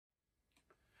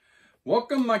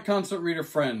Welcome, my constant reader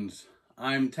friends.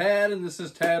 I'm Tad, and this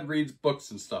is Tad Reads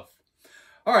Books and Stuff.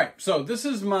 All right, so this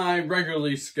is my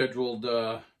regularly scheduled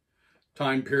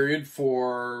time period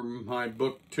for my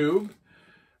booktube.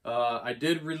 I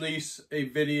did release a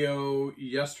video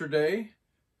yesterday.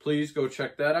 Please go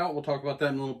check that out. We'll talk about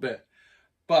that in a little bit.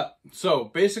 But, so,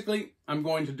 basically, I'm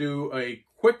going to do a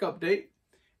quick update,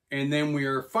 and then we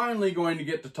are finally going to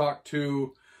get to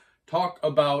talk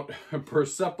about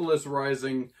Persepolis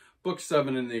Rising, Book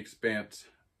 7 in the Expanse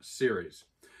series.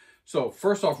 So,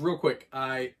 first off, real quick,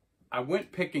 I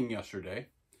went picking yesterday.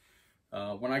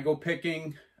 When I go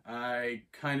picking, I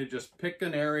kind of just pick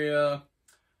an area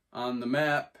on the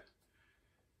map,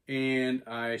 and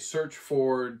I search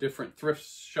for different thrift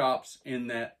shops in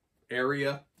that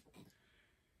area.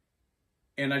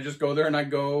 And I just go there and I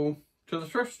go to the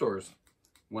thrift stores.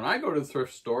 When I go to the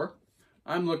thrift store,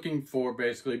 I'm looking for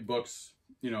basically books,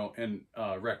 and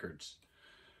records.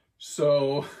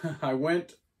 So I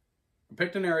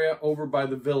picked an area over by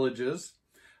the villages.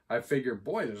 I figured,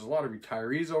 boy, there's a lot of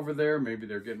retirees over there. Maybe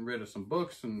they're getting rid of some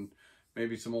books and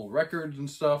maybe some old records and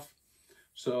stuff.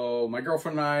 So my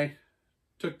girlfriend and I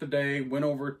took the day, went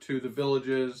over to the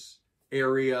villages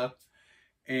area,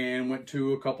 and went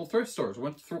to a couple thrift stores.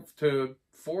 Went to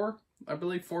four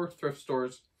thrift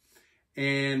stores.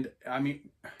 And, I mean,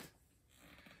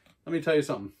 let me tell you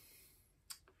something.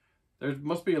 There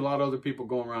must be a lot of other people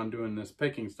going around doing this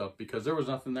picking stuff, because there was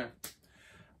nothing there.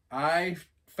 I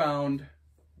found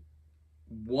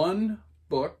one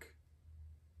book,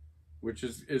 which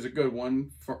is a good one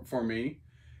for me.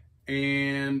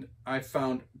 And I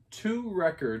found two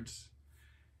records.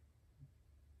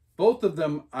 Both of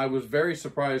them I was very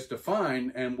surprised to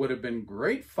find, and would have been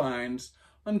great finds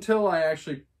until I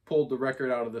actually pulled the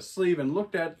record out of the sleeve and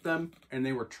looked at them, and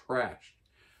they were trashed.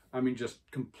 I mean, just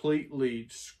completely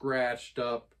scratched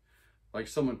up, like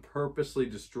someone purposely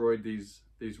destroyed these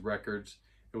records.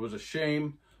 It was a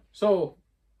shame. So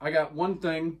I got one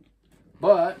thing,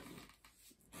 but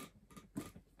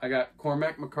I got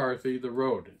Cormac McCarthy, The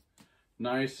Road.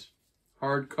 Nice,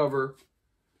 hardcover,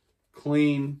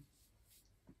 clean,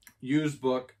 used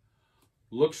book,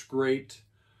 looks great.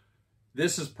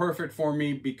 This is perfect for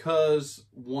me because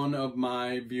one of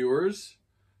my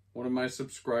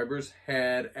subscribers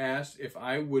had asked if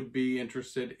I would be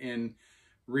interested in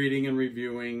reading and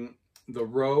reviewing The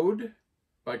Road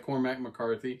by Cormac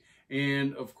McCarthy,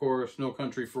 and of course No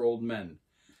Country for Old Men.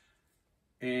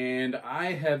 And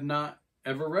I have not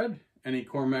ever read any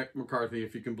Cormac McCarthy,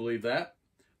 if you can believe that.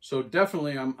 So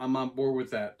definitely I'm on board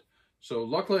with that. So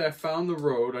luckily I found The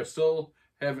Road. I still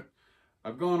haven't,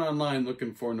 I've gone online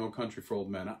looking for No Country for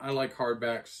Old Men. I like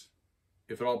hardbacks,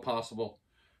 if at all possible.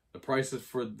 The prices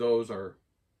for those are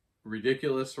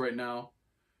ridiculous right now.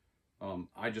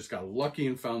 I just got lucky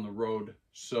and found The Road.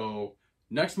 So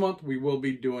next month we will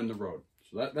be doing The Road.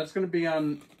 So that's going to be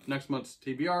on next month's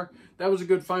TBR. That was a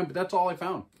good find, but that's all I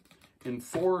found. In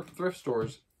 4 thrift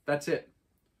stores, that's it.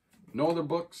 No other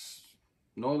books,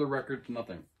 no other records,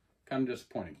 nothing. Kind of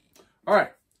disappointing. All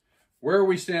right, where are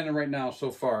we standing right now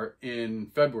so far in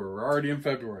February? We're already in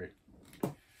February.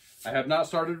 I have not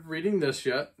started reading this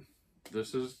yet.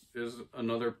 This is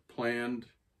another planned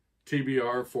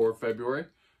TBR for February.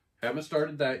 Haven't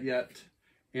started that yet.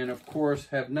 And of course,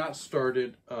 have not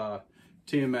started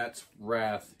Tiamat's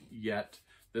Wrath yet.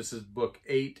 This is book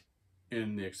 8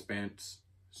 in the Expanse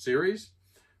series.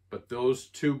 But those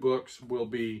 2 books will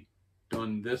be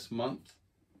done this month.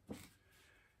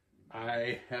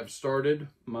 I have started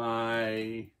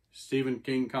my Stephen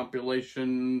King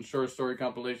compilation, short story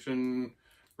compilation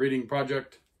reading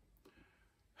project.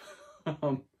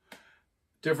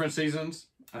 Different seasons.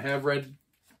 I have read,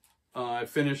 I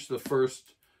finished the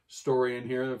first story in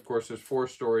here. Of course, there's 4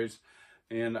 stories.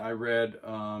 And I read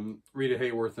Rita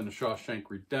Hayworth and The Shawshank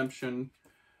Redemption.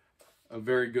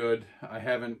 Very good. I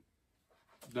haven't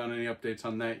done any updates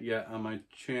on that yet on my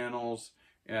channels.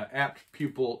 Apt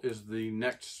Pupil is the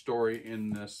next story in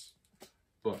this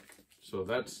book. So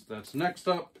that's next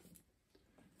up.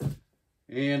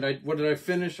 And what did I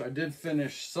finish? I did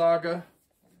finish Saga.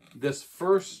 This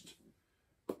first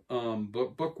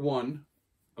book 1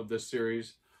 of this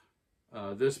series.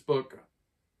 This book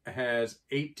has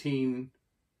 18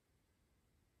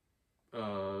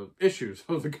 issues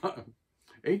of the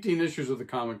 18 issues of the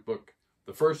comic book.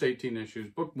 The first 18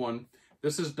 issues, book 1.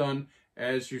 This is done,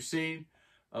 as you see.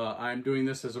 I'm doing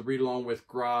this as a read along with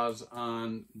Graz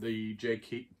on the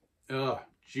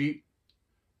Jeep.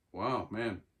 Wow,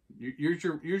 man. Use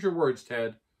your words,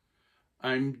 Ted.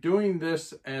 I'm doing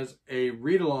this as a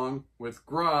read along with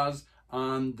Graz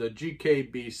on the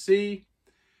GKBC,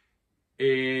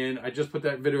 and I just put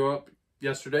that video up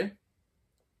yesterday.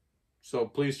 So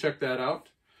please check that out.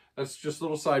 That's just a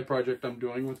little side project I'm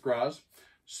doing with Graz.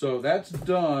 So that's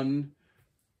done,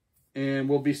 and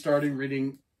we'll be starting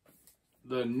reading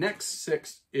the next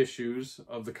 6 issues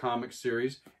of the comic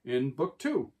series in book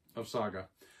 2 of Saga.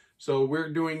 So we're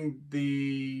doing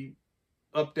the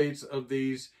updates of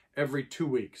these every 2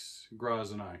 weeks,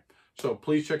 Graz and I. So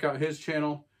please check out his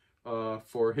channel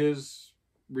for his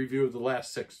review of the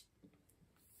last 6.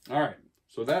 All right,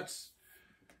 so that's...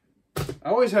 I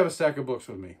always have a stack of books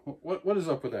with me. What is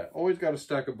up with that? Always got a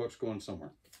stack of books going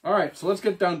somewhere. All right, so let's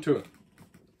get down to it.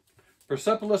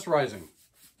 Persepolis Rising.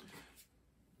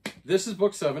 This is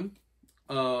book 7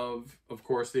 of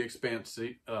course, the Expanse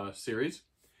series.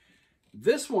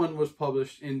 This one was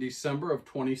published in December of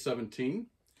 2017.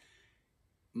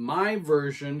 My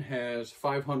version has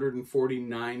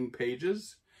 549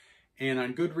 pages. And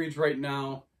on Goodreads right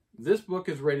now, this book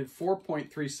is rated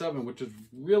 4.37, which is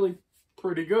really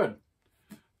pretty good.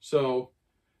 So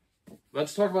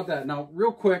let's talk about that. Now,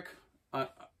 real quick,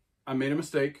 I made a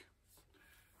mistake.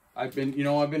 I've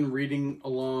been reading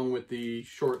along with the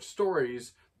short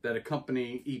stories that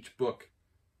accompany each book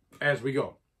as we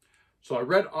go. So I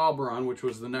read Oberon, which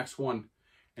was the next one.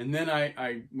 And then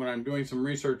when I'm doing some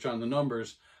research on the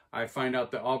numbers, I find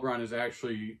out that Oberon is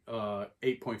actually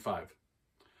 8.5.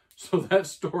 So that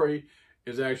story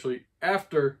is actually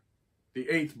after the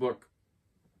 8th book,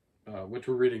 which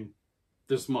we're reading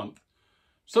this month.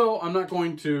 So I'm not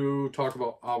going to talk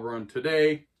about Oberon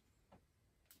today.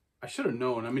 I should have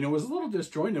known. I mean, it was a little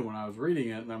disjointed when I was reading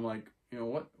it, and I'm like, you know,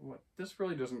 what? This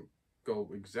really doesn't go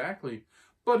exactly,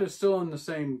 but it's still in the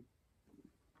same.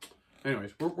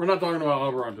 Anyways, we're not talking about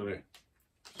Oberon today.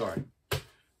 Sorry.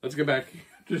 Let's get back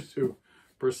just to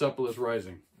Persepolis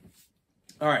Rising.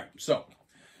 All right, so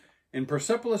in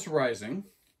Persepolis Rising,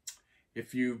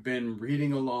 if you've been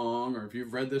reading along or if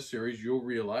you've read this series, you'll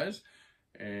realize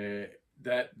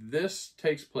that this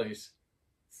takes place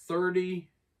 30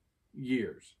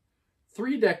 years.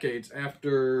 3 decades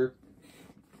after,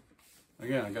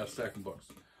 again, I got a stack of books.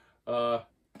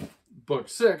 Book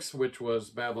 6, which was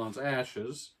Babylon's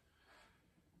Ashes.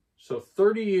 So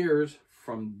 30 years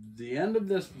from the end of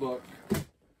this book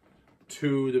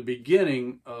to the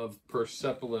beginning of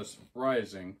Persepolis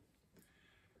Rising.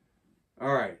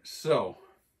 All right, so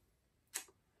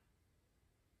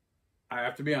I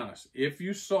have to be honest. If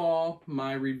you saw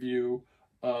my review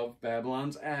of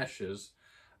Babylon's Ashes,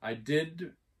 I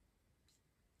did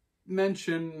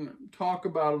talk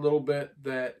about a little bit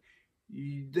that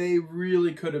they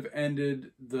really could have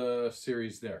ended the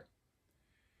series there.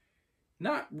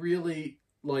 Not really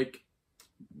like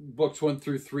books 1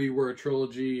 through 3 were a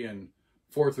trilogy and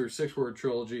 4 through 6 were a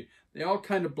trilogy. They all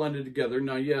kind of blended together.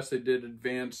 Now, yes, they did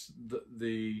advance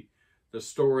the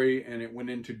story, and it went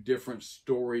into different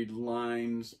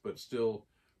storylines, but still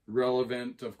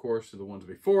relevant, of course, to the ones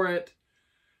before it.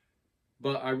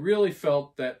 But I really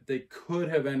felt that they could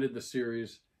have ended the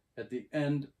series at the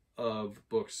end of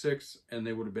book 6, and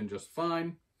they would have been just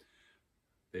fine.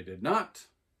 They did not.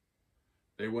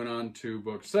 They went on to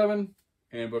book 7,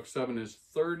 and book 7 is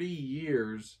 30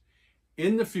 years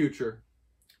in the future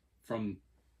from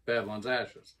Babylon's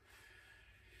Ashes.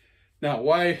 Now,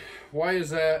 why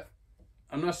is that?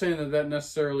 I'm not saying that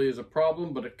necessarily is a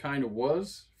problem, but it kind of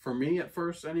was for me at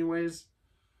first anyways.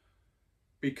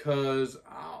 Because,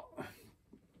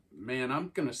 man, I'm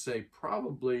going to say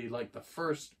probably like the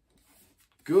first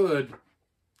good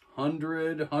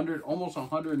 100, almost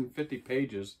 150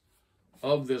 pages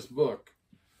of this book,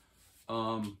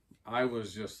 I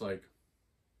was just like,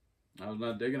 I was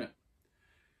not digging it.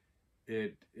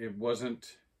 It wasn't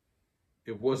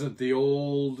the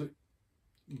old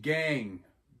gang,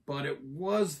 but it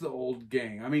was the old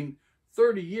gang. I mean,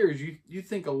 30 years, you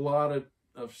think a lot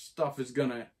of stuff is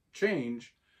going to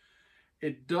change.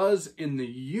 It does in the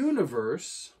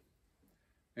universe,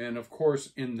 and of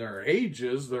course in their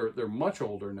ages. They're much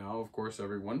older now, of course,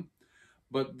 everyone.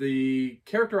 But the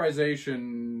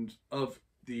characterization of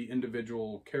the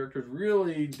individual characters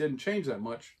really didn't change that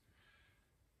much.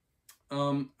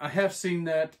 I have seen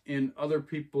that in other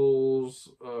people's,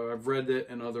 I've read it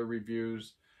in other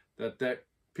reviews, that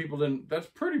people didn't, that's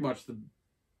pretty much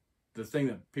the thing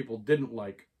that people didn't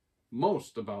like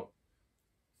most about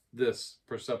this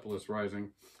Persepolis Rising,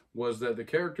 was that the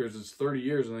characters is 30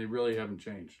 years and they really haven't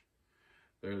changed.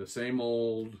 They're the same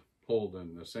old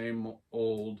Holden, the same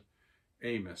old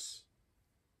Amos.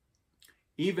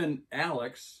 Even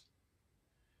Alex,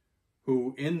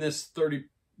 who in this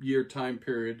 30-year time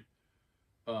period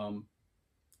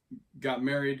got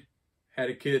married, had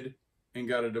a kid, and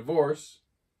got a divorce,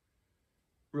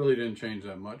 really didn't change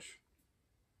that much.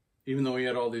 even though he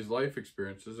had all these life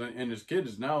experiences, and his kid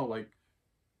is now like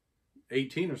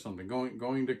 18 or something,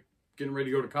 getting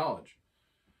ready to go to college.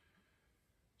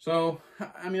 So,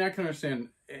 I mean, I can understand,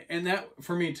 and that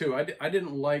for me too. I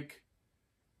didn't like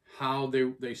how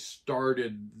they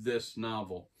started this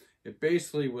novel. It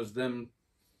basically was them,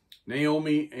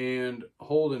 Naomi and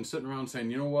Holden, sitting around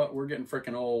saying, you know what, we're getting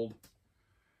freaking old.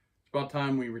 It's about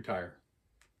time we retire.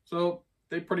 So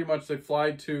they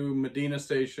fly to Medina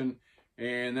Station,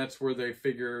 and that's where they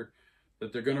figure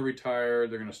that they're going to retire.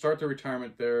 They're going to start their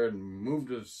retirement there and move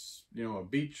to, you know, a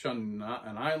beach on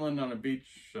an island on a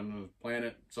beach on a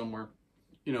planet somewhere.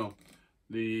 You know,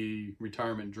 the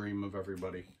retirement dream of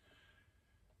everybody.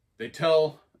 They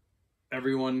tell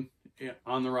everyone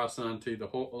on the Rocinante, the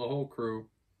whole crew,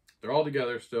 they're all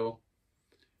together still,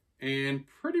 and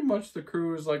pretty much the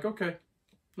crew is like, okay,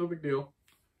 no big deal.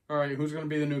 All right, who's going to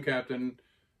be the new captain?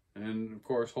 And of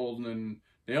course, Holden and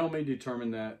Naomi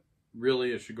determined that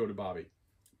really it should go to Bobby.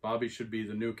 Bobby should be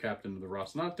the new captain of the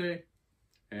Rocinante,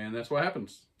 and that's what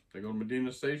happens. They go to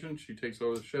Medina Station, she takes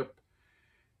over the ship,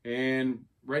 and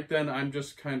right then I'm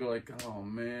just kind of like, oh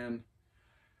man.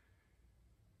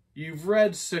 You've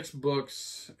read 6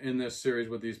 books in this series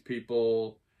with these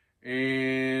people,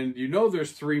 and you know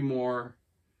there's 3 more.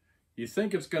 You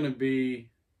think it's going to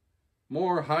be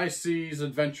more high seas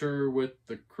adventure with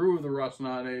the crew of the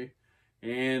Rocinante,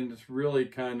 and it's really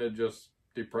kind of just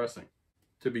depressing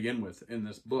to begin with in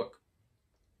this book.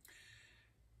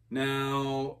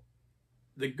 Now,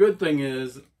 the good thing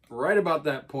is, right about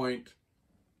that point,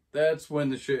 that's when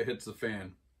the shit hits the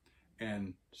fan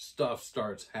and stuff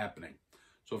starts happening.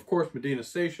 So, of course, Medina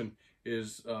Station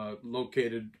is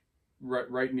located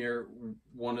right near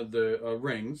one of the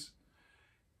rings.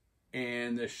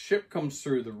 And the ship comes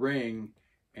through the ring,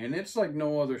 and it's like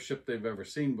no other ship they've ever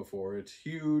seen before. It's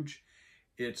huge.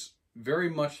 It's very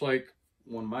much like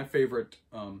one of my favorite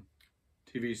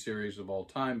TV series of all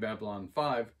time, Babylon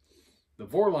 5. The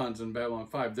Vorlons in Babylon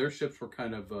 5, their ships were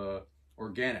kind of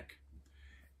organic.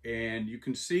 And you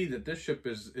can see that this ship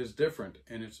is different,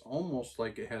 and it's almost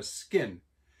like it has skin.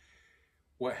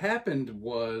 What happened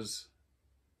was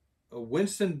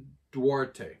Winston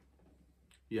Duarte,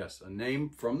 yes, a name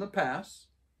from the past,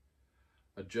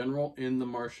 a general in the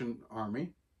Martian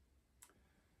army,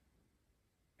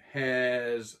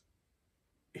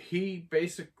 he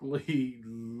basically,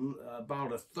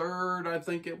 about a third, I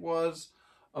think it was,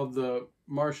 of the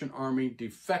Martian army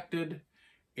defected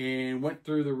and went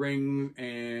through the ring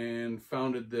and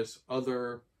founded this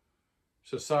other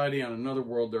society on another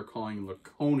world they're calling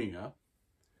Laconia.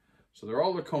 So they're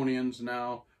all Laconians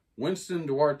now. Winston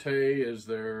Duarte is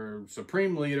their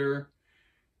supreme leader,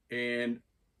 and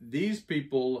these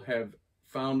people have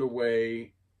found a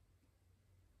way.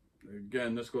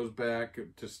 Again, this goes back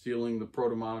to stealing the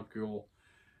protomolecule,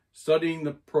 studying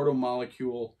the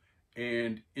protomolecule,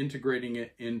 and integrating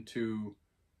it into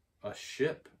a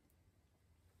ship.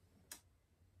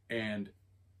 And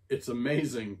it's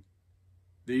amazing.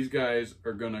 These guys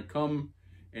are going to come,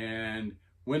 and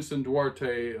Winston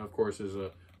Duarte, of course, is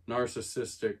a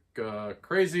narcissistic,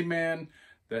 crazy man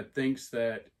that thinks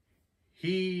that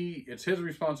it's his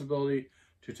responsibility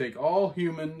to take all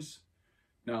humans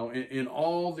now in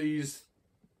all these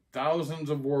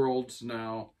thousands of worlds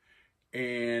now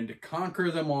and conquer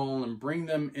them all and bring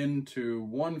them into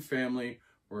one family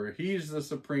where he's the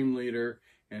supreme leader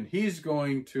and he's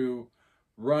going to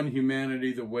run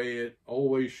humanity the way it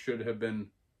always should have been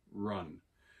run.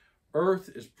 Earth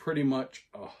is pretty much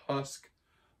a husk,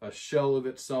 a shell of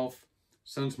itself,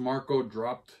 since Marco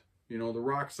dropped, the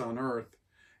rocks on Earth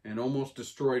and almost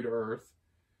destroyed Earth.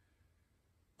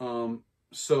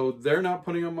 So they're not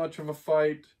putting up much of a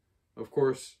fight. Of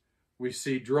course, we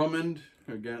see Drummond,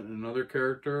 again, another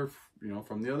character,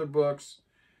 from the other books.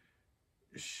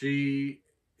 She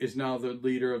is now the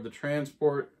leader of the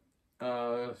Transport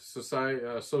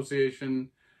Association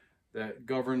that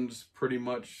governs pretty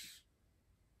much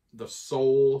the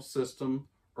Sol system,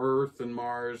 Earth and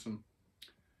Mars,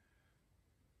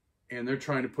 and they're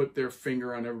trying to put their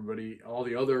finger on everybody, all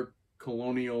the other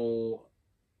colonial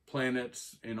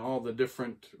planets and all the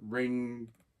different ring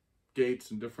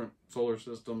gates and different solar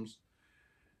systems.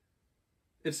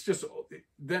 It's just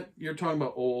that you're talking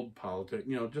about old politics,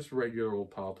 just regular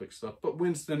old politics stuff. But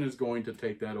Winston is going to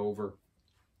take that over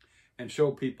and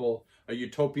show people a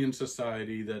utopian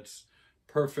society that's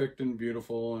perfect and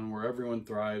beautiful and where everyone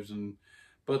thrives.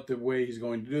 But the way he's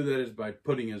going to do that is by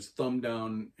putting his thumb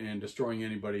down and destroying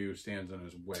anybody who stands in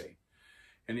his way.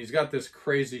 And he's got this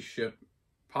crazy ship,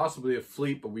 possibly a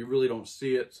fleet, but we really don't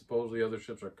see it. Supposedly other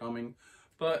ships are coming.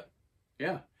 But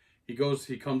yeah, he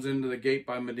comes into the gate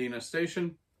by Medina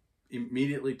Station,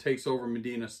 immediately takes over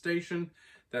Medina Station.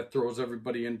 That throws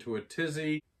everybody into a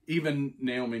tizzy. Even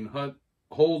Naomi and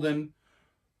Holden,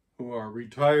 who are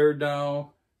retired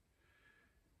now.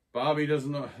 Bobby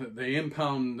doesn't know. They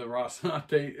impound the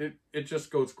Rocinante. It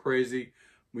just goes crazy.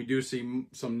 We do see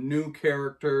some new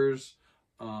characters.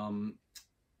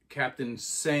 Captain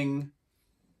Singh,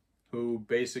 who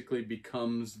basically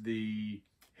becomes the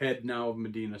head now of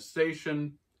Medina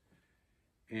Station.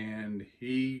 And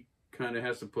he kind of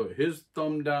has to put his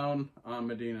thumb down on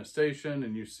Medina Station.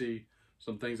 And you see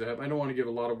some things that happen. I don't want to give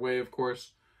a lot away, of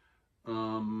course.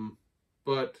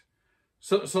 But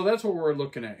so that's what we're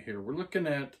looking at here. We're looking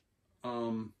at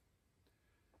an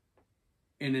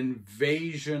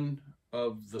invasion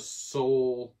of the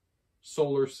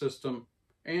solar system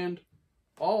and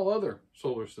all other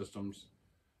solar systems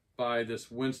by this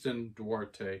Winston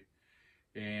Duarte.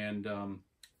 And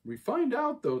we find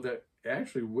out, though, that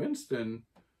actually Winston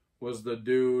was the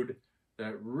dude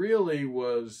that really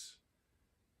was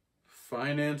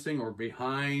financing or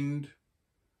behind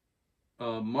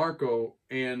Marco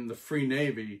and the Free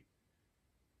Navy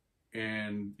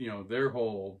and, you know, their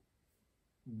whole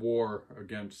war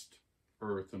against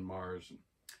Earth and Mars.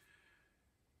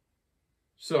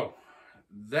 So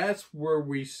that's where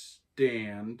we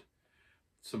stand.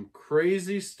 Some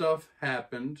crazy stuff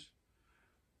happened.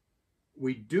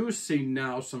 We do see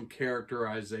now some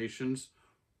characterizations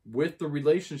with the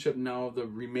relationship now of the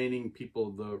remaining people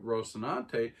of the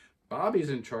Rocinante. Bobby's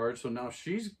in charge, so now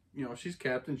she's, you know, she's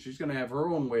captain. She's going to have her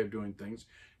own way of doing things.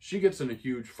 She gets in a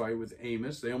huge fight with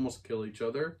Amos. They almost kill each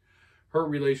other. Her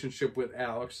relationship with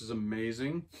Alex is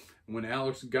amazing. When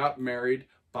Alex got married,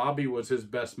 Bobby was his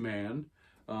best man.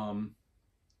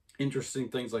 Interesting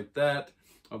things like that.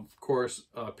 Of course,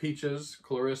 Peaches,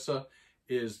 Clarissa,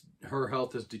 her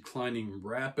health is declining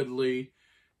rapidly.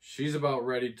 She's about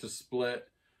ready to split.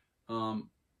 A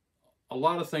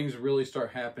lot of things really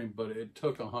start happening, but it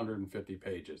took 150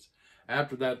 pages.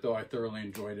 After that, though, I thoroughly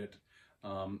enjoyed it.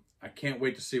 I can't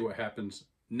wait to see what happens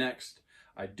next.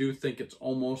 I do think it's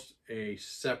almost a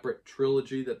separate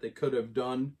trilogy that they could have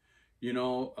done. You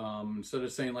know, instead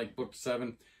of saying like book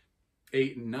 7,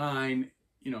 8, and 9,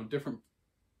 you know, different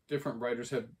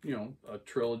writers have, you know, a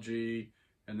trilogy,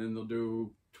 and then they'll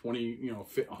do 20, you know,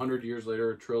 100 years later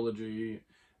a trilogy.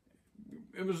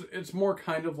 It's more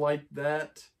kind of like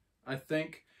that, I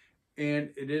think, and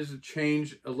it is a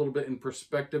change a little bit in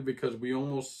perspective because we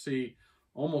almost see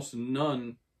almost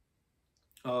none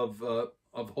of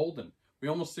Holden. We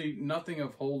almost see nothing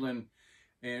of Holden,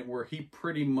 and where he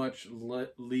pretty much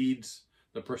leads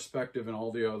the perspective in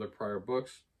all the other prior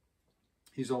books.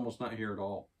 He's almost not here at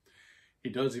all. He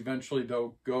does eventually,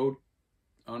 though, go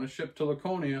on a ship to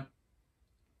Laconia.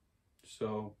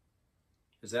 So,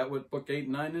 is that what book 8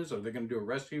 and 9 is? Are they going to do a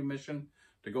rescue mission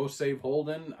to go save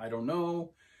Holden? I don't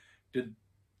know. Is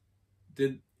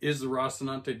the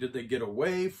Rocinante, did they get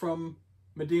away from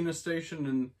Medina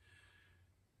Station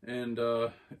and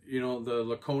you know, the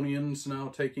Laconians now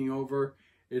taking over?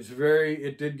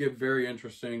 It did get very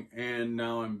interesting, and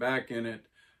now I'm back in it.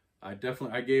 I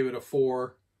gave it a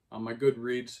 4 on my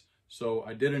Goodreads, so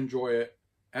I did enjoy it.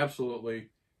 Absolutely.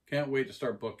 Can't wait to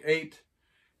start book 8.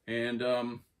 And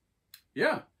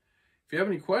yeah, if you have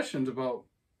any questions about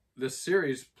this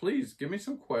series, please give me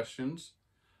some questions.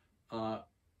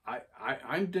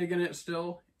 I'm digging it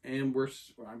still, and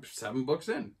I'm 7 books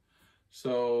in.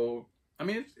 So, I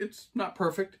mean, it's not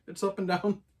perfect. It's up and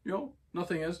down, you know,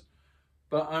 nothing is.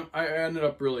 But I ended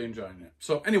up really enjoying it.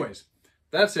 So anyways,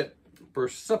 that's it.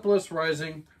 Persepolis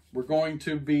Rising. We're going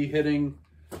to be hitting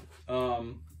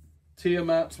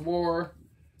Tiamat's War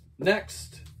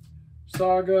next.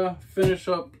 Saga. Finish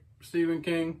up Stephen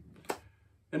King.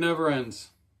 It never ends.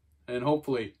 And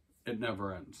hopefully it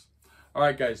never ends.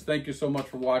 Alright guys, thank you so much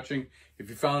for watching. If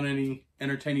you found any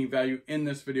entertaining value in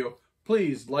this video,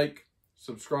 please like,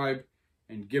 subscribe,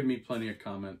 and give me plenty of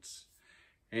comments.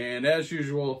 And as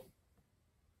usual,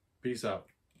 peace out.